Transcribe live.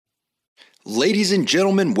Ladies and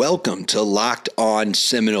gentlemen, welcome to Locked On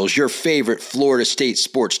Seminoles, your favorite Florida State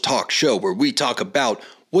sports talk show where we talk about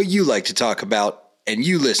what you like to talk about and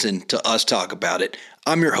you listen to us talk about it.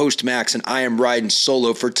 I'm your host, Max, and I am riding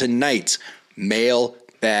solo for tonight's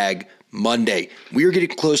Mailbag Monday. We are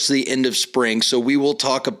getting close to the end of spring, so we will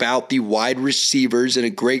talk about the wide receivers and a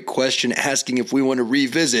great question asking if we want to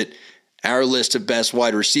revisit our list of best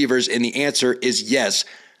wide receivers, and the answer is yes,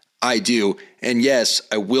 I do. And yes,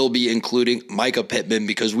 I will be including Mycah Pittman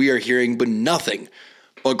because we are hearing but nothing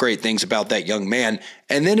but great things about that young man.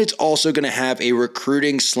 And then it's also going to have a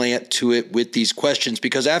recruiting slant to it with these questions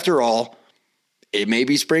because after all, it may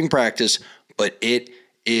be spring practice, but it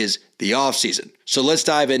is the offseason. So let's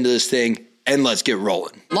dive into this thing and let's get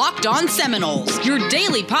rolling. Locked On Seminoles, your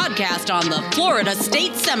daily podcast on the Florida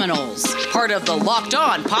State Seminoles. Part of the Locked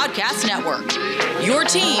On Podcast Network. Your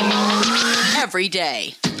team every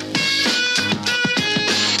day.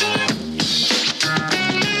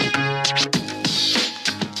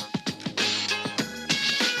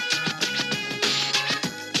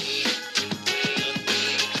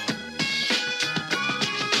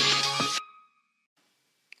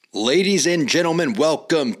 Ladies and gentlemen,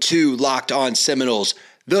 welcome to Locked On Seminoles,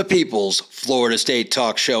 the People's Florida State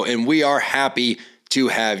talk show, and we are happy to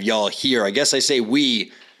have y'all here. I guess I say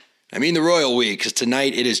we, I mean the royal we, because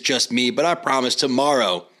tonight it is just me, but I promise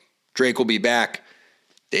tomorrow Drake will be back,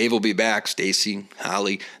 Dave will be back, Stacy,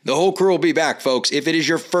 Holly, the whole crew will be back, folks. If it is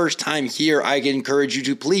your first time here, I can encourage you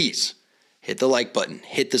to please hit the like button,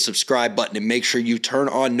 hit the subscribe button, and make sure you turn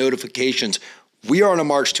on notifications. We are on a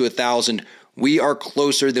march to 1,000. We are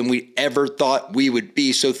closer than we ever thought we would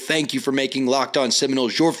be. So thank you for making Locked On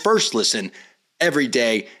Seminoles your first listen every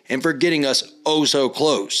day and for getting us oh so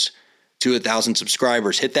close to 1,000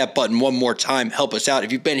 subscribers. Hit that button one more time. Help us out.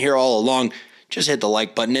 If you've been here all along, just hit the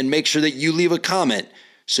like button and make sure that you leave a comment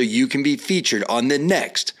so you can be featured on the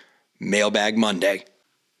next Mailbag Monday.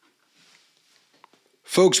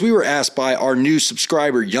 Folks, we were asked by our new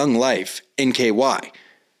subscriber, Young Life, NKY.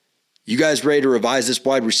 You guys ready to revise this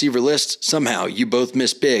wide receiver list? Somehow, you both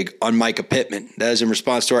missed big on Mycah Pittman. That is in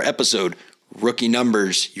response to our episode, Rookie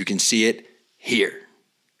Numbers. You can see it here.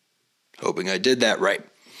 Hoping I did that right.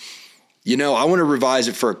 You know, I want to revise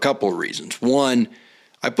it for a couple of reasons. One,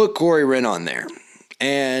 I put Corey Wren on there.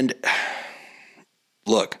 And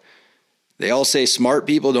look, they all say smart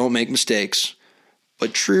people don't make mistakes,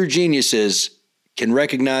 but true geniuses can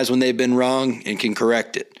recognize when they've been wrong and can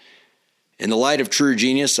correct it. In the light of true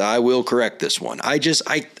genius, I will correct this one. I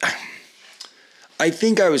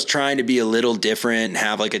think I was trying to be a little different and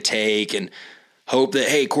have like a take and hope that,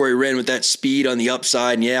 hey, Corey Wren with that speed on the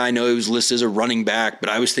upside. And yeah, I know he was listed as a running back, but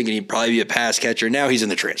I was thinking he'd probably be a pass catcher. Now he's in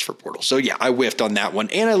the transfer portal. So yeah, I whiffed on that one.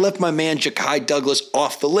 And I left my man Ja'Kai Douglas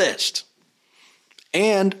off the list.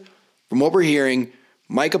 And from what we're hearing,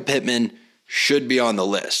 Mycah Pittman should be on the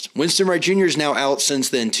list. Winston Wright Jr. is now out since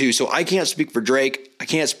then too, so I can't speak for Drake, I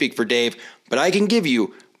can't speak for Dave, but I can give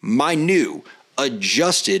you my new,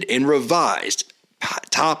 adjusted, and revised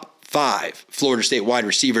top 5 Florida State wide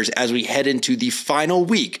receivers as we head into the final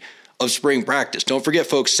week of spring practice. Don't forget,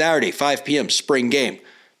 folks, Saturday, 5 p.m., spring game.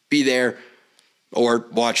 Be there or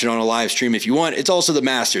watch it on a live stream if you want. It's also the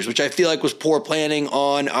Masters, which I feel like was poor planning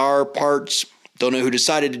on our parts. Don't know who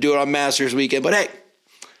decided to do it on Masters weekend, but hey,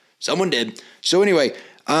 someone did. So anyway,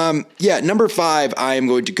 number 5, I am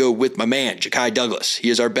going to go with my man, Ja'Kai Douglas.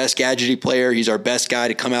 He is our best gadgety player. He's our best guy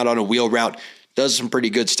to come out on a wheel route. Does some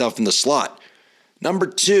pretty good stuff in the slot. Number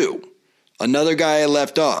 2, another guy I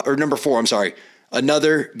left off. Or number 4, I'm sorry.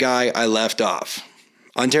 Another guy I left off.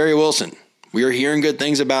 Ontario Wilson. We are hearing good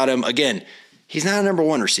things about him. Again, he's not a number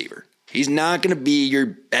 1 receiver. He's not going to be your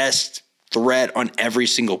best threat on every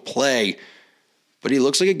single play. But he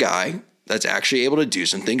looks like a guy that's actually able to do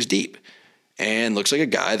some things deep and looks like a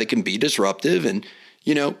guy that can be disruptive and,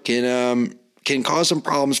 you know, can cause some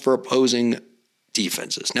problems for opposing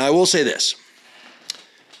defenses. Now, I will say this,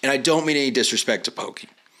 and I don't mean any disrespect to Pokey,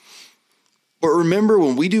 but remember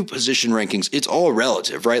when we do position rankings, it's all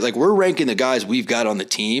relative, right? Like we're ranking the guys we've got on the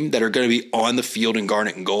team that are going to be on the field in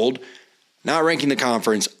garnet and gold, not ranking the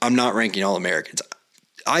conference. I'm not ranking All-Americans.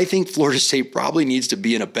 I think Florida State probably needs to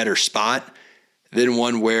be in a better spot than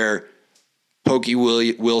one where Pokey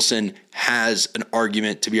Wilson has an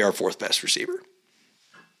argument to be our 4th best receiver.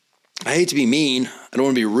 I hate to be mean. I don't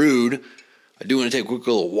want to be rude. I do want to take a quick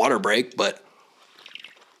little water break, but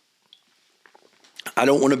I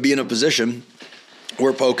don't want to be in a position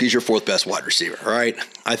where Pokey's your 4th best wide receiver, all right?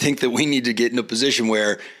 I think that we need to get in a position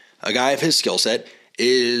where a guy of his skill set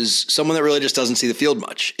is someone that really just doesn't see the field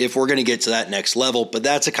much if we're going to get to that next level, but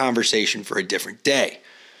that's a conversation for a different day.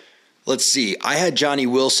 Let's see. I had Johnny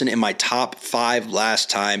Wilson in my top 5 last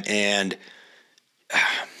time, and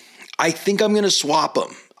I think I'm going to swap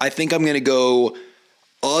him. I think I'm going to go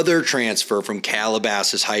other transfer from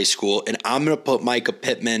Calabasas High School, and I'm going to put Micah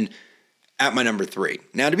Pittman at my number 3.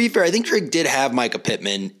 Now, to be fair, I think Drake did have Micah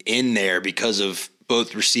Pittman in there because of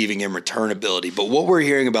both receiving and return ability. But what we're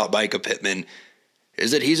hearing about Micah Pittman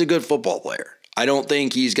is that he's a good football player. I don't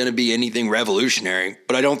think he's going to be anything revolutionary,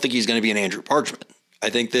 but I don't think he's going to be an Andrew Parchment. I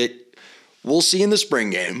think that we'll see in the spring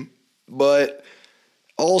game, but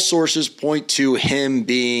all sources point to him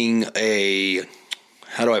being a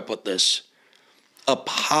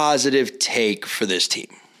positive take for this team.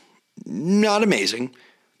 Not amazing.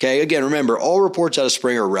 Okay, again, remember, all reports out of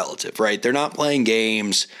spring are relative, right? They're not playing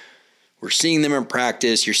games. We're seeing them in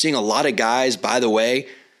practice. You're seeing a lot of guys, by the way,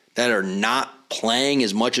 that are not playing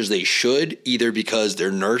as much as they should, either because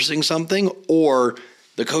they're nursing something or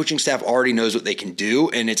the coaching staff already knows what they can do,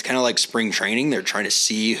 and it's kind of like spring training. They're trying to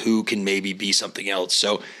see who can maybe be something else.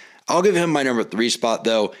 So I'll give him my number 3 spot,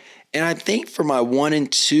 though. And I think for my 1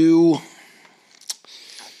 and 2,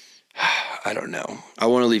 I don't know. I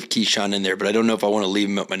want to leave Keyshawn in there, but I don't know if I want to leave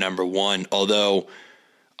him at my number 1, although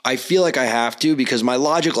I feel like I have to, because my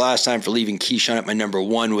logic last time for leaving Keyshawn at my number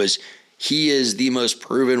 1 was he is the most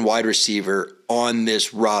proven wide receiver on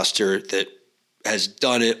this roster that has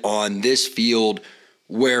done it on this field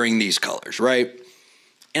wearing these colors, right?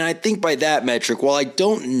 And I think by that metric, while I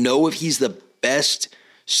don't know if he's the best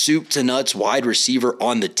soup to nuts wide receiver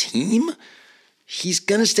on the team, he's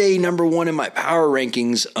going to stay number 1 in my power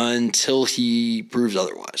rankings until he proves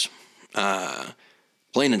otherwise.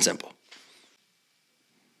 Plain and simple.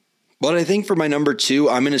 But I think for my number 2,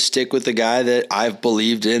 I'm going to stick with the guy that I've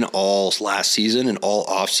believed in all last season and all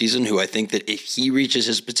offseason, who I think that if he reaches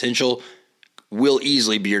his potential, will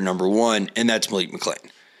easily be your number 1, and that's Malik McClain.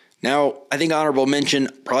 Now, I think honorable mention,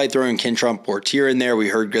 probably throwing Kentron Portier in there. We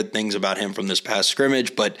heard good things about him from this past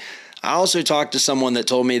scrimmage, but I also talked to someone that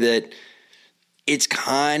told me that it's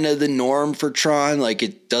kind of the norm for Tron. Like,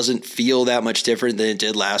 it doesn't feel that much different than it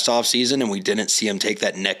did last offseason, and we didn't see him take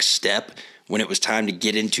that next step when it was time to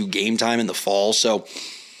get into game time in the fall. So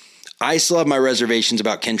I still have my reservations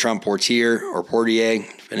about Kentron Portier, or Portier,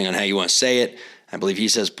 depending on how you want to say it. I believe he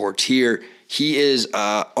says Portier. He is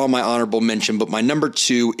on my honorable mention, but my number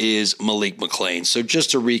 2 is Malik McClain. So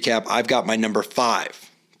just to recap, I've got my number 5,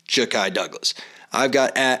 Ja'Kai Douglas. I've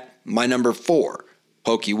got at my number 4,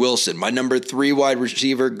 Pokey Wilson. My number 3 wide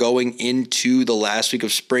receiver going into the last week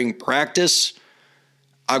of spring practice,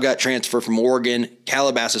 I've got transfer from Oregon,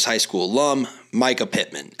 Calabasas High School alum, Micah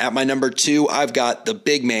Pittman. At my number 2, I've got the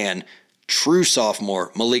big man, true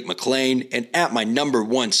sophomore, Malik McClain. And at my number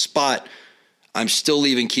 1 spot, I'm still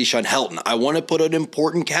leaving Keyshawn Helton. I want to put an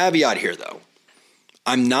important caveat here, though.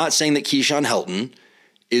 I'm not saying that Keyshawn Helton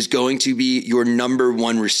is going to be your number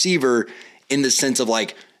 1 receiver in the sense of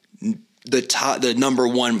like the number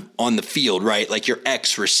 1 on the field, right? Like your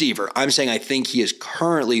X receiver. I'm saying I think he is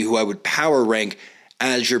currently who I would power rank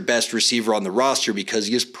as your best receiver on the roster because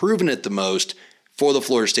he has proven it the most for the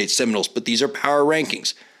Florida State Seminoles. But these are power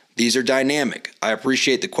rankings. These are dynamic. I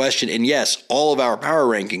appreciate the question. And yes, all of our power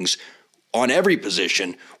rankings on every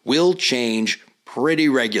position will change pretty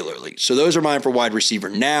regularly. So those are mine for wide receiver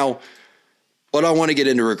now. But I want to get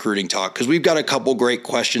into recruiting talk because we've got a couple great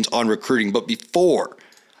questions on recruiting. But before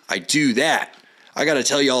I do that, I got to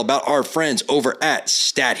tell you all about our friends over at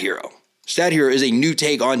Stat Hero. Stat Hero is a new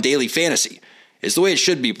take on daily fantasy. It's the way it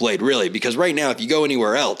should be played, really, because right now, if you go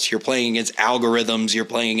anywhere else, you're playing against algorithms, you're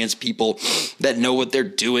playing against people that know what they're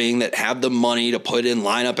doing, that have the money to put in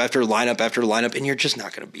lineup after lineup after lineup, and you're just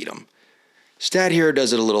not going to beat them. Stat Hero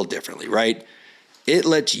does it a little differently, right? It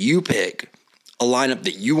lets you pick a lineup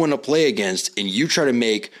that you want to play against, and you try to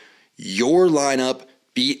make your lineup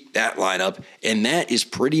beat that lineup, and that is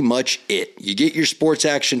pretty much it. You get your sports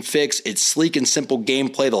action fix. It's sleek and simple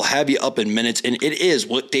gameplay. They'll have you up in minutes, and it is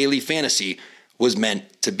what daily fantasy was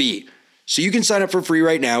meant to be. So you can sign up for free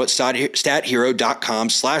right now at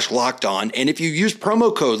stathero.com/lockedon, and if you use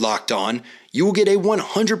promo code LOCKEDON, you will get a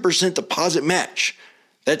 100% deposit match.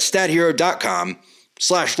 That's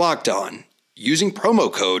stathero.com/lockedon, using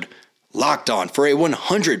promo code LOCKEDON for a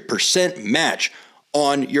 100% match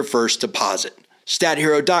on your first deposit.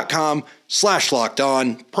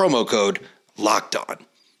 stathero.com/lockedon, promo code LOCKEDON.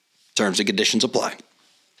 Terms and conditions apply.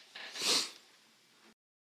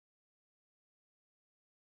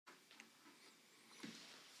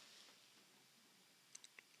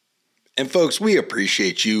 And folks, we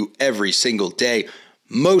appreciate you every single day,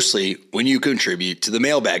 mostly when you contribute to the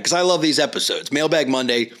mailbag, because I love these episodes. Mailbag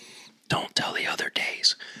Monday, don't tell the other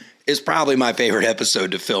days. is probably my favorite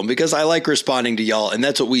episode to film because I like responding to y'all, and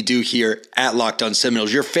that's what we do here at Locked On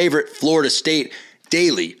Seminoles, your favorite Florida State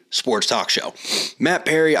daily sports talk show. Matt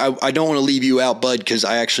Perry, I don't want to leave you out, bud, because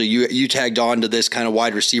you tagged on to this kind of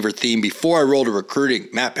wide receiver theme before I rolled to recruiting.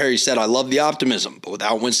 Matt Perry said, I love the optimism, but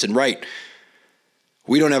without Winston Wright,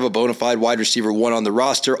 we don't have a bona fide wide receiver one on the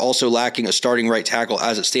roster, also lacking a starting right tackle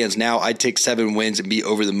as it stands now. I'd take 7 wins and be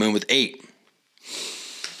over the moon with 8.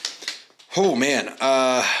 Oh, man.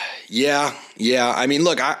 Yeah. I mean,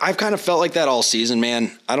 look, I've kind of felt like that all season,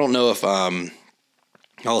 man. I don't know if all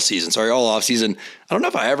off season. I don't know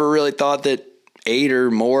if I ever really thought that 8 or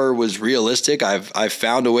more was realistic. I've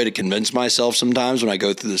found a way to convince myself sometimes when I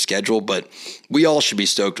go through the schedule, but we all should be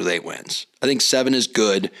stoked with 8 wins. I think 7 is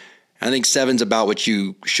good. I think 7's about what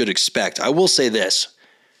you should expect. I will say this.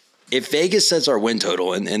 If Vegas sets our win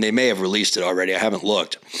total, and they may have released it already, I haven't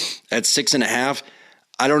looked, at 6.5,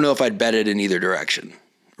 I don't know if I'd bet it in either direction,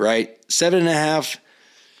 right? 7.5,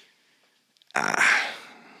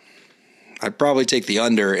 I'd probably take the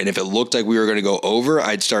under, and if it looked like we were going to go over,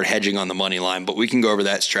 I'd start hedging on the money line, but we can go over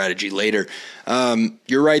that strategy later.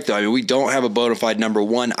 You're right, though. I mean, we don't have a bona fide number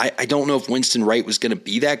one. I don't know if Winston Wright was going to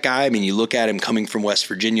be that guy. I mean, you look at him coming from West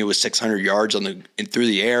Virginia with 600 yards through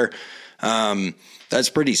the air. That's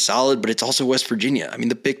pretty solid, but it's also West Virginia. I mean,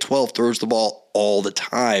 the Big 12 throws the ball all the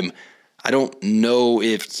time. I don't know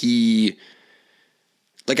if he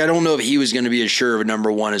was going to be as sure of a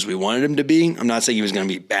number one as we wanted him to be. I'm not saying he was going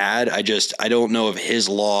to be bad. I don't know if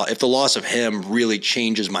if the loss of him really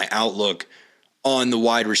changes my outlook on the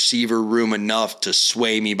wide receiver room enough to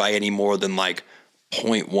sway me by any more than like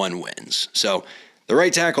 0.1 wins. So the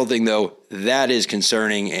right tackle thing, though, that is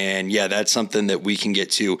concerning. And yeah, that's something that we can get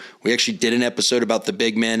to. We actually did an episode about the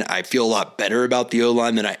big men. I feel a lot better about the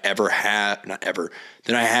O-line than I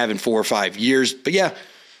have in 4 or 5 years. But yeah,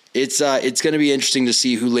 it's going to be interesting to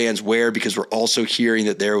see who lands where, because we're also hearing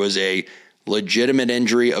that there was a legitimate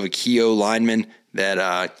injury of a key O-lineman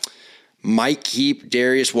that might keep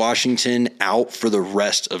Darius Washington out for the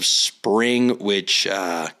rest of spring, which,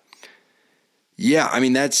 I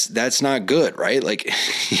mean, that's not good, right? Like,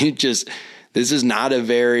 it's not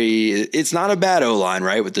a bad O-line,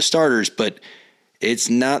 right, with the starters, but it's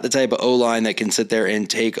not the type of O-line that can sit there and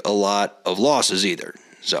take a lot of losses either.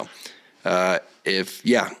 So, if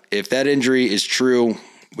that injury is true,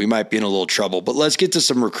 we might be in a little trouble. But let's get to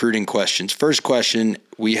some recruiting questions. First question,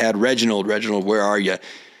 we had Reginald. Reginald, where are you?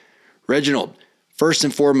 Reginald, first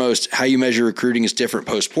and foremost, how you measure recruiting is different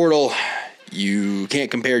post-portal. You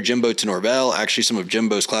can't compare Jimbo to Norvell. Actually, some of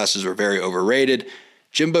Jimbo's classes were very overrated.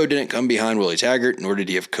 Jimbo didn't come behind Willie Taggart, nor did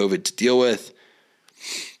he have COVID to deal with.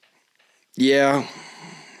 Yeah.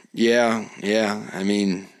 I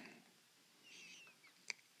mean,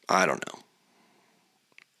 I don't know.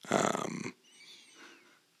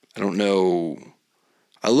 I don't know.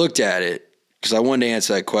 I looked at it because I wanted to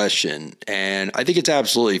answer that question, and I think it's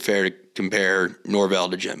absolutely fair to compare Norvell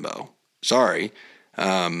to Jimbo. Sorry.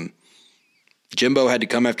 Jimbo had to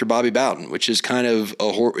come after Bobby Bowden, which is kind of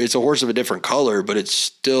it's a horse of a different color, but it's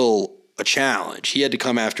still a challenge. He had to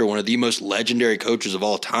come after one of the most legendary coaches of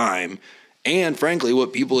all time, and frankly,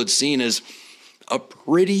 what people had seen as a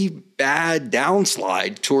pretty bad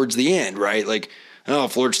downslide towards the end, right? Like, oh,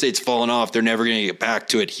 Florida State's fallen off. They're never going to get back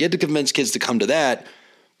to it. He had to convince kids to come to that,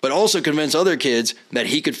 but also convince other kids that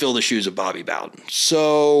he could fill the shoes of Bobby Bowden.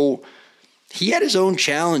 So he had his own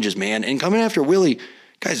challenges, man. And coming after Willie,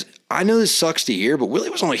 guys, I know this sucks to hear, but Willie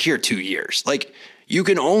was only here 2 years. Like, you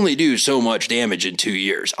can only do so much damage in 2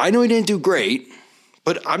 years. I know he didn't do great,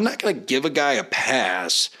 but I'm not going to give a guy a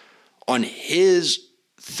pass on his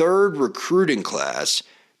third recruiting class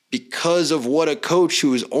because of what a coach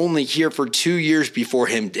who was only here for 2 years before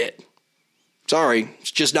him did. Sorry,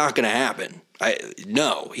 it's just not going to happen.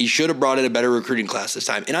 No, he should have brought in a better recruiting class this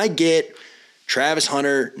time. And I get Travis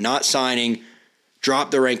Hunter not signing,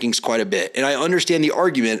 dropped the rankings quite a bit. And I understand the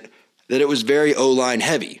argument that it was very O-line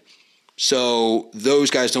heavy. So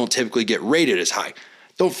those guys don't typically get rated as high.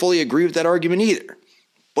 Don't fully agree with that argument either.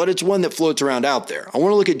 But it's one that floats around out there. I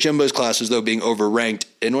want to look at Jimbo's classes, though, being overranked.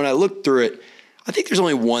 And when I look through it, I think there's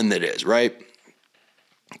only one that is, right?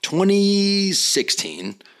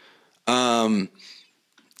 2016.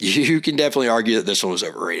 You can definitely argue that this one was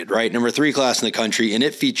overrated, right? Number 3 class in the country, and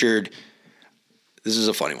it featured, this is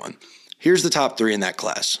a funny one. Here's the top 3 in that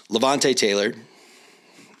class. Levante Taylor.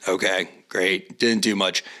 Okay, great. Didn't do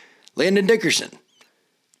much. Landon Dickerson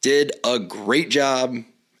did a great job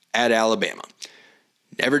at Alabama.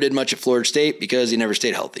 Never did much at Florida State because he never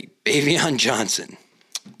stayed healthy. Bavion Johnson.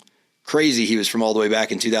 Crazy. He was from all the way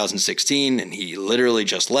back in 2016, and he literally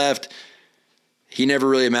just left. he never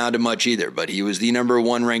really amounted to much either, but he was the number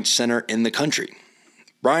 1 ranked center in the country.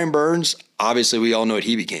 Brian Burns, obviously we all know what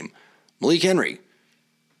he became. Malik Henry,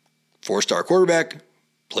 4-star quarterback,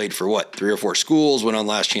 played for 3 or 4 schools, went on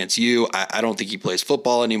Last Chance U. I don't think he plays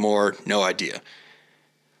football anymore. No idea.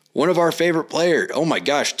 One of our favorite players,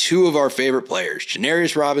 2 of our favorite players,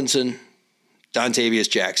 Janarius Robinson, Dontavius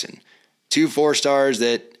Jackson. 2 4-stars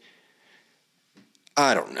that,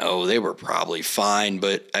 I don't know, they were probably fine,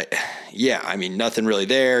 but nothing really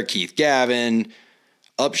there. Keith Gavin,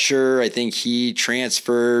 Upshur, I think he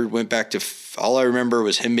transferred, went back to, all I remember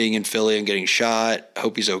was him being in Philly and getting shot.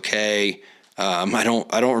 Hope he's okay. I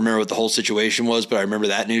don't remember what the whole situation was, but I remember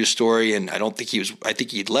that news story, and I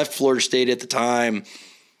think he'd left Florida State at the time.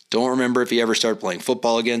 Don't remember if he ever started playing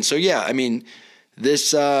football again. So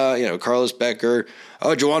this, Carlos Becker,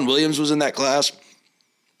 Jawan Williams was in that class.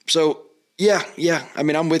 So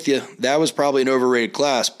I'm with you. That was probably an overrated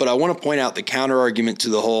class, but I want to point out the counter argument to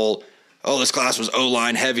the whole, this class was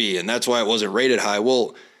O-line heavy and that's why it wasn't rated high.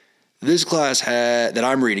 Well, this class that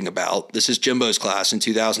I'm reading about, this is Jimbo's class in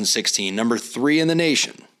 2016, number 3 in the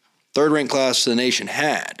nation. 3rd ranked class in the nation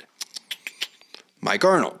had Mike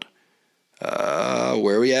Arnold.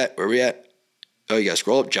 Where are we at? Oh, you got to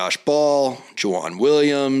scroll up. Josh Ball, Jawan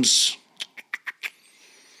Williams,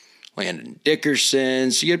 Landon Dickerson.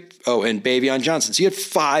 So and Bavion Johnson. So you had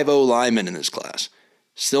 5 O-linemen in this class.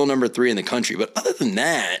 Still number 3 in the country. But other than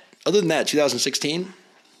that, 2016,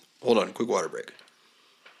 hold on, quick water break.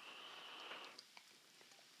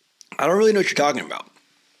 I don't really know what you're talking about.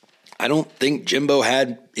 I don't think Jimbo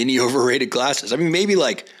had any overrated classes. I mean, maybe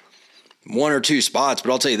like 1 or 2 spots,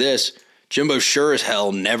 but I'll tell you this. Jimbo sure as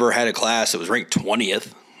hell never had a class that was ranked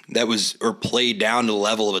 20th. That was, or played down to the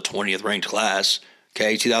level of a 20th ranked class.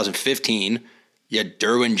 Okay, 2015, you had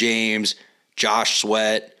Derwin James, Josh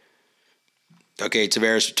Sweat. Okay,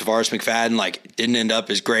 Tavares McFadden, didn't end up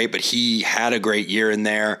as great, but he had a great year in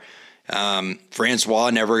there.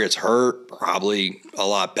 Francois never gets hurt, probably a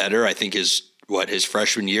lot better. I think his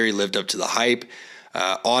freshman year, he lived up to the hype.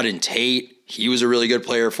 Auden Tate, he was a really good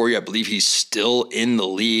player for you. I believe he's still in the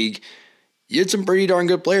league. You had some pretty darn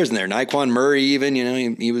good players in there. Nyquan Murray even,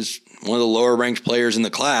 he was one of the lower ranked players in the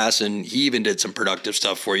class, and he even did some productive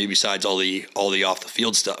stuff for you besides all the off the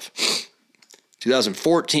field stuff.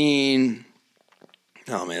 2014,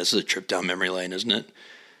 oh man, this is a trip down memory lane, isn't it?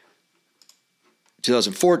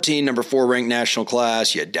 2014, number 4 ranked national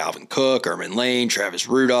class. You had Dalvin Cook, Ermin Lane, Travis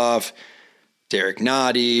Rudolph, Derek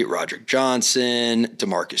Noddy, Roderick Johnson,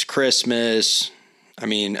 DeMarcus Christmas. I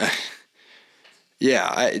mean,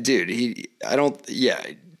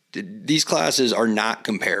 these classes are not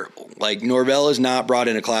comparable. Norvell has not brought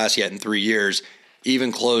in a class yet in 3 years,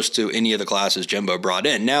 even close to any of the classes Jimbo brought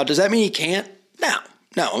in. Now, does that mean he can't? No.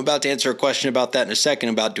 I'm about to answer a question about that in a second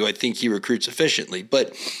about do I think he recruits efficiently.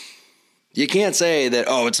 But you can't say that,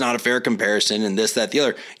 it's not a fair comparison and this, that, the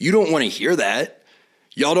other. You don't want to hear that.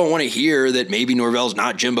 Y'all don't want to hear that maybe Norvell's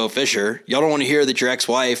not Jimbo Fisher. Y'all don't want to hear that your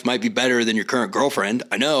ex-wife might be better than your current girlfriend.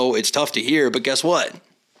 I know it's tough to hear, but guess what?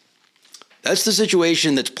 That's the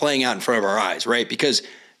situation that's playing out in front of our eyes, right? Because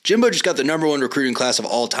Jimbo just got the number 1 recruiting class of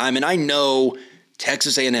all time, and I know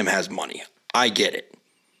Texas A&M has money. I get it.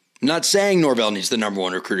 I'm not saying Norvell needs the number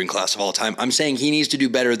 1 recruiting class of all time. I'm saying he needs to do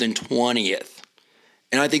better than 20th.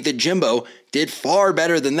 And I think that Jimbo did far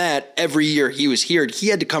better than that every year he was here. He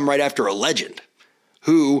had to come right after a legend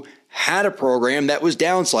who had a program that was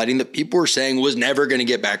downsliding that people were saying was never going to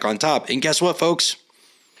get back on top. And guess what, folks?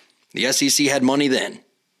 The SEC had money then.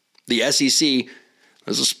 The SEC,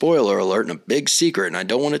 there's a spoiler alert and a big secret, and I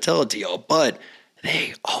don't want to tell it to y'all, but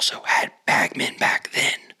they also had bagmen back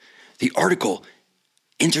then. The article,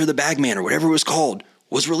 Enter the Bagman or whatever it was called,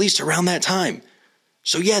 was released around that time.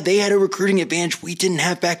 So yeah, they had a recruiting advantage we didn't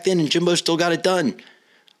have back then, and Jimbo still got it done.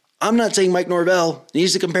 I'm not saying Mike Norvell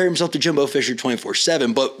needs to compare himself to Jimbo Fisher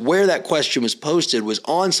 24/7, but where that question was posted was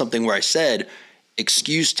on something where I said,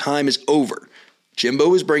 excuse time is over. Jimbo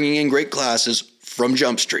was bringing in great classes from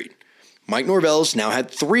Jump Street. Mike Norvell's now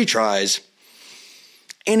had 3 tries,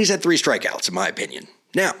 and he's had 3 strikeouts, in my opinion.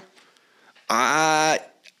 Now, I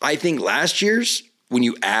think last year's, when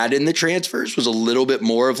you add in the transfers, was a little bit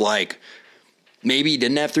more of maybe he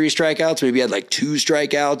didn't have 3 strikeouts. Maybe he had 2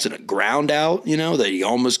 strikeouts and a ground out, that he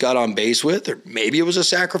almost got on base with. Or maybe it was a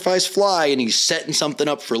sacrifice fly and he's setting something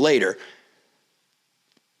up for later.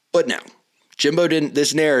 But now, Jimbo didn't,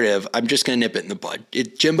 this narrative, I'm just going to nip it in the bud.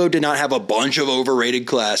 Jimbo did not have a bunch of overrated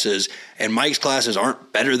classes, and Mike's classes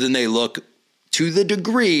aren't better than they look to the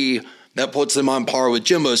degree that puts them on par with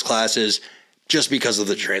Jimbo's classes just because of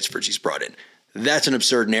the transfers he's brought in. That's an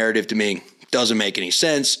absurd narrative to me. Doesn't make any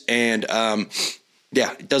sense. And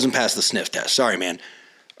Yeah, it doesn't pass the sniff test. Sorry, man.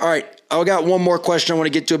 All right, I got one more question I want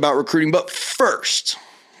to get to about recruiting. But first,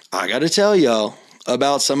 I got to tell y'all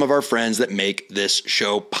about some of our friends that make this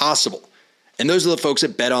show possible. And those are the folks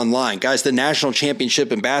at BetOnline. Guys, the national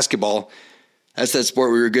championship in basketball, that's that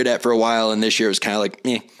sport we were good at for a while. And this year it was kind of like,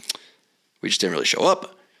 we just didn't really show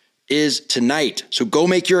up, is tonight. So go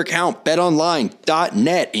make your account,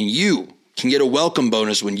 betonline.net, and you can get a welcome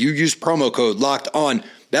bonus when you use promo code LOCKEDON.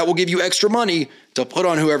 That will give you extra money to put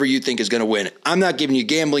on whoever you think is going to win. I'm not giving you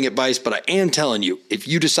gambling advice, but I am telling you, if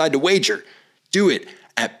you decide to wager, do it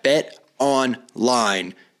at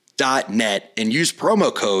betonline.net and use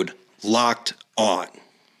promo code LOCKEDON.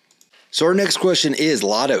 So our next question is,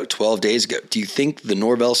 Lotto, 12 days ago, do you think the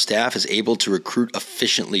Norvell staff is able to recruit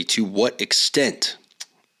efficiently? To what extent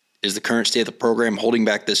is the current state of the program holding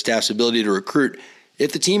back the staff's ability to recruit?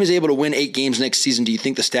 If the team is able to win 8 games next season, do you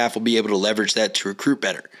think the staff will be able to leverage that to recruit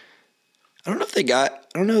better? I don't know if they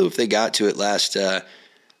got to it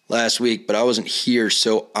last week, but I wasn't here,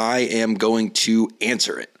 so I am going to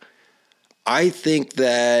answer it. I think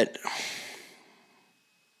that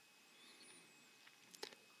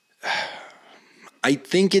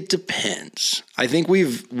it depends. I think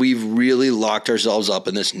we've really locked ourselves up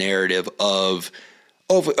in this narrative of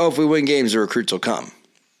if we win games, the recruits will come.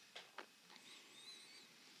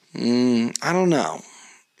 I don't know.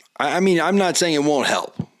 I mean, I'm not saying it won't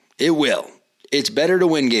help. It will. It's better to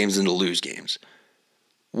win games than to lose games.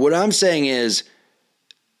 What I'm saying is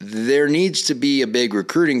there needs to be a big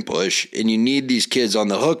recruiting push, and you need these kids on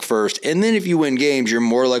the hook first. And then if you win games, you're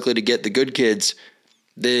more likely to get the good kids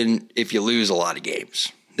than if you lose a lot of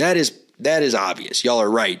games. That is obvious. Y'all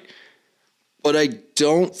are right. But I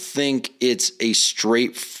don't think it's a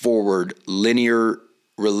straightforward linear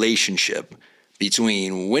relationship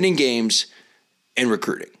between winning games and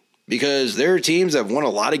recruiting. Because there are teams that have won a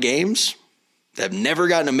lot of games that have never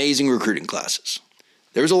gotten amazing recruiting classes.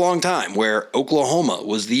 There was a long time where Oklahoma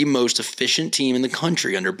was the most efficient team in the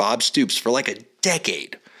country under Bob Stoops for like a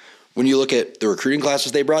decade. When you look at the recruiting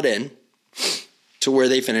classes they brought in to where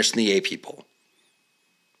they finished in the AP poll.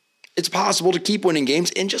 It's possible to keep winning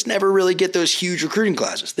games and just never really get those huge recruiting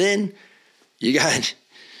classes. Then you got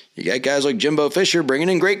guys like Jimbo Fisher bringing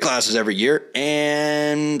in great classes every year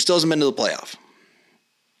and still hasn't been to the playoff.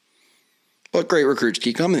 But great recruits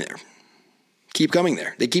keep coming there.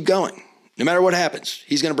 They keep going. No matter what happens,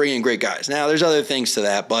 he's going to bring in great guys. Now, there's other things to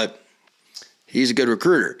that, but he's a good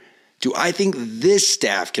recruiter. Do I think this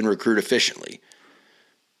staff can recruit efficiently?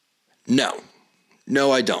 No,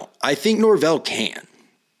 I don't. I think Norvell can.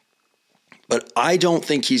 But I don't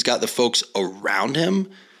think he's got the folks around him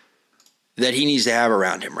that he needs to have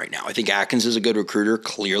around him right now. I think Atkins is a good recruiter,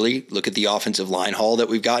 clearly. Look at the offensive line haul that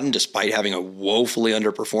we've gotten, despite having a woefully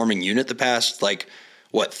underperforming unit the past,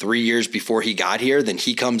 3 years before he got here. Then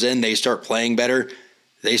he comes in, they start playing better,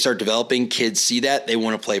 they start developing, kids see that, they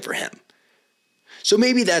want to play for him. So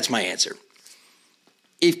maybe that's my answer.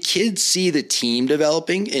 If kids see the team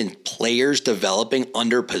developing and players developing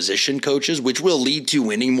under position coaches, which will lead to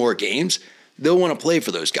winning more games, they'll want to play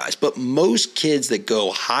for those guys. But most kids that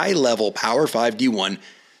go high-level Power 5 D1,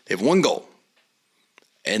 they have one goal,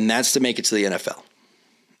 and that's to make it to the NFL.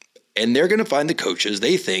 And they're going to find the coaches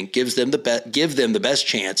they think give them the best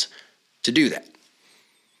chance to do that.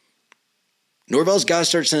 Norvell's got to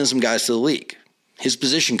start sending some guys to the league. His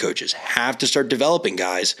position coaches have to start developing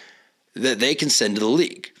guys that they can send to the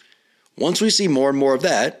league. Once we see more and more of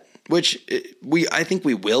that, which I think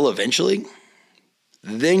we will eventually,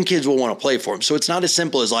 then kids will want to play for him. So it's not as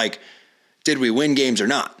simple as did we win games or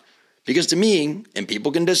not? Because to me, and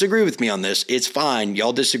people can disagree with me on this, it's fine.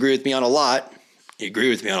 Y'all disagree with me on a lot. You agree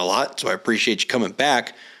with me on a lot, so I appreciate you coming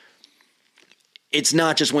back. It's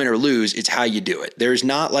not just win or lose, it's how you do it. There's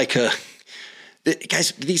not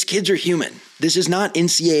guys, these kids are human. This is not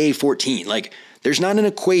NCAA 14. There's not an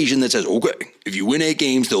equation that says, okay, if you win 8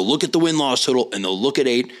 games, they'll look at the win-loss total and they'll look at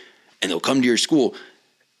 8 and they'll come to your school.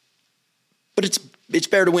 But it's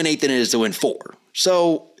better to win 8 than it is to win 4.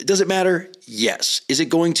 So does it matter? Yes. Is it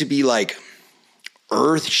going to be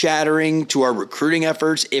earth-shattering to our recruiting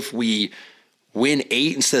efforts if we win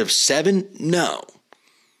 8 instead of 7? No.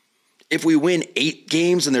 If we win 8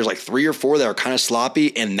 games and there's 3 or 4 that are kind of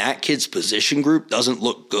sloppy and that kid's position group doesn't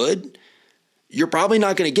look good, you're probably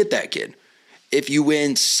not going to get that kid. If you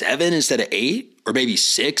win 7 instead of 8, or maybe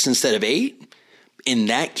 6 instead of 8, in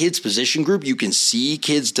that kid's position group, you can see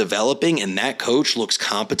kids developing and that coach looks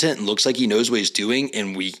competent and looks like he knows what he's doing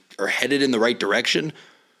and we are headed in the right direction.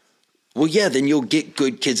 Well, yeah, then you'll get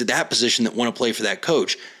good kids at that position that want to play for that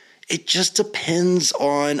coach. It just depends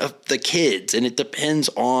on the kids and it depends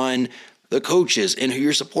on the coaches, and who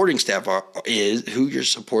your supporting staff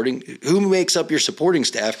who makes up your supporting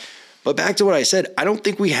staff. But back to what I said, I don't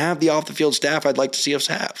think we have the off-the-field staff I'd like to see us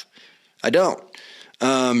have. I don't.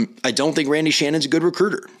 I don't think Randy Shannon's a good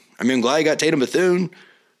recruiter. I mean, I'm glad he got Tatum Bethune,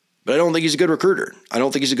 but I don't think he's a good recruiter. I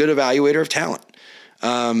don't think he's a good evaluator of talent.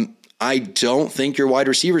 I don't think your wide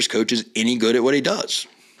receivers coach is any good at what he does.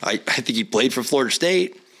 I think he played for Florida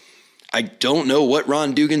State. I don't know what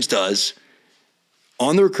Ron Dugans does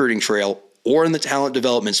on the recruiting trail or in the talent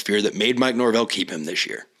development sphere that made Mike Norvell keep him this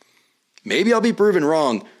year. Maybe I'll be proven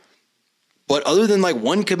wrong, but other than like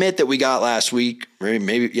one commit that we got last week,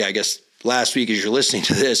 I guess last week as you're listening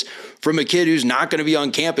to this, from a kid who's not going to be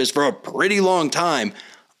on campus for a pretty long time,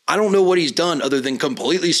 I don't know what he's done other than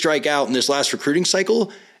completely strike out in this last recruiting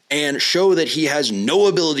cycle and show that he has no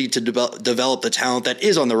ability to develop the talent that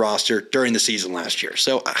is on the roster during the season last year.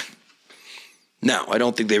 So, no, I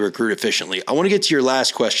don't think they recruit efficiently. I want to get to your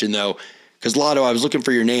last question, though, because, Lotto, I was looking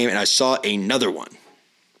for your name, and I saw another one.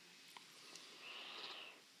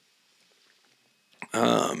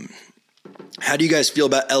 How do you guys feel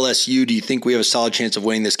about LSU? Do you think we have a solid chance of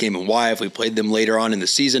winning this game, and why? If we played them later on in the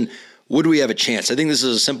season, would we have a chance? I think this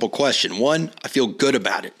is a simple question. One, I feel good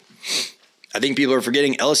about it. I think people are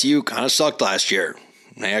forgetting LSU kind of sucked last year.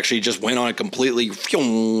 They actually just went on a completely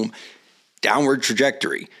downward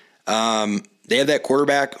trajectory. They have that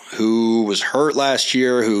quarterback who was hurt last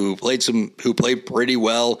year, who played pretty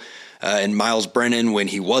well, and Miles Brennan when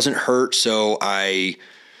he wasn't hurt. So I'm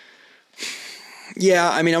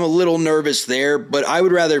a little nervous there, but I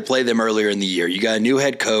would rather play them earlier in the year. You got a new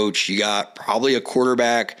head coach. You got probably a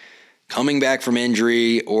quarterback coming back from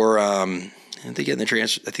injury, or I think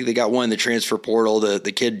they got one in the transfer portal,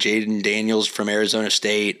 the kid Jaden Daniels from Arizona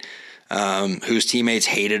State, whose teammates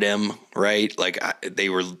hated him, right? Like they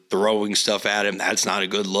were throwing stuff at him. That's not a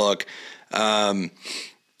good look. And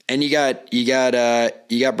you got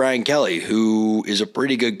Brian Kelly, who is a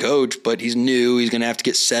pretty good coach, but he's new. He's going to have to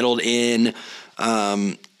get settled in.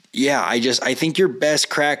 I think your best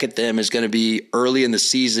crack at them is going to be early in the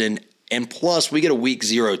season. And plus, we get a week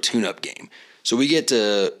 0 tune-up game. So we get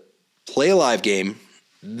to play a live game,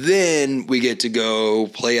 then we get to go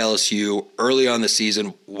play LSU early on the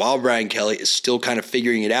season while Brian Kelly is still kind of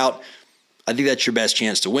figuring it out. I think that's your best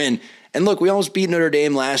chance to win. And look, we almost beat Notre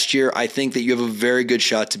Dame last year. I think that you have a very good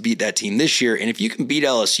shot to beat that team this year. And if you can beat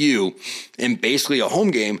LSU in basically a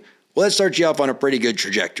home game, well, that starts you off on a pretty good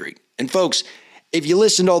trajectory. And folks, if you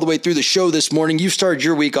listened all the way through the show this morning, you've started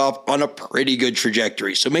your week off on a pretty good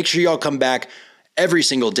trajectory. So make sure y'all come back every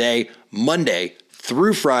single day, Monday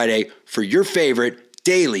through Friday, for your favorite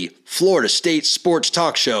daily Florida State sports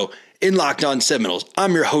talk show in Locked On Seminoles.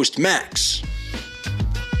 I'm your host, Max.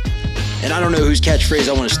 And I don't know whose catchphrase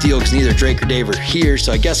I want to steal because neither Drake or Dave are here,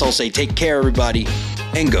 so I guess I'll say take care, everybody,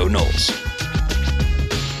 and go Noles.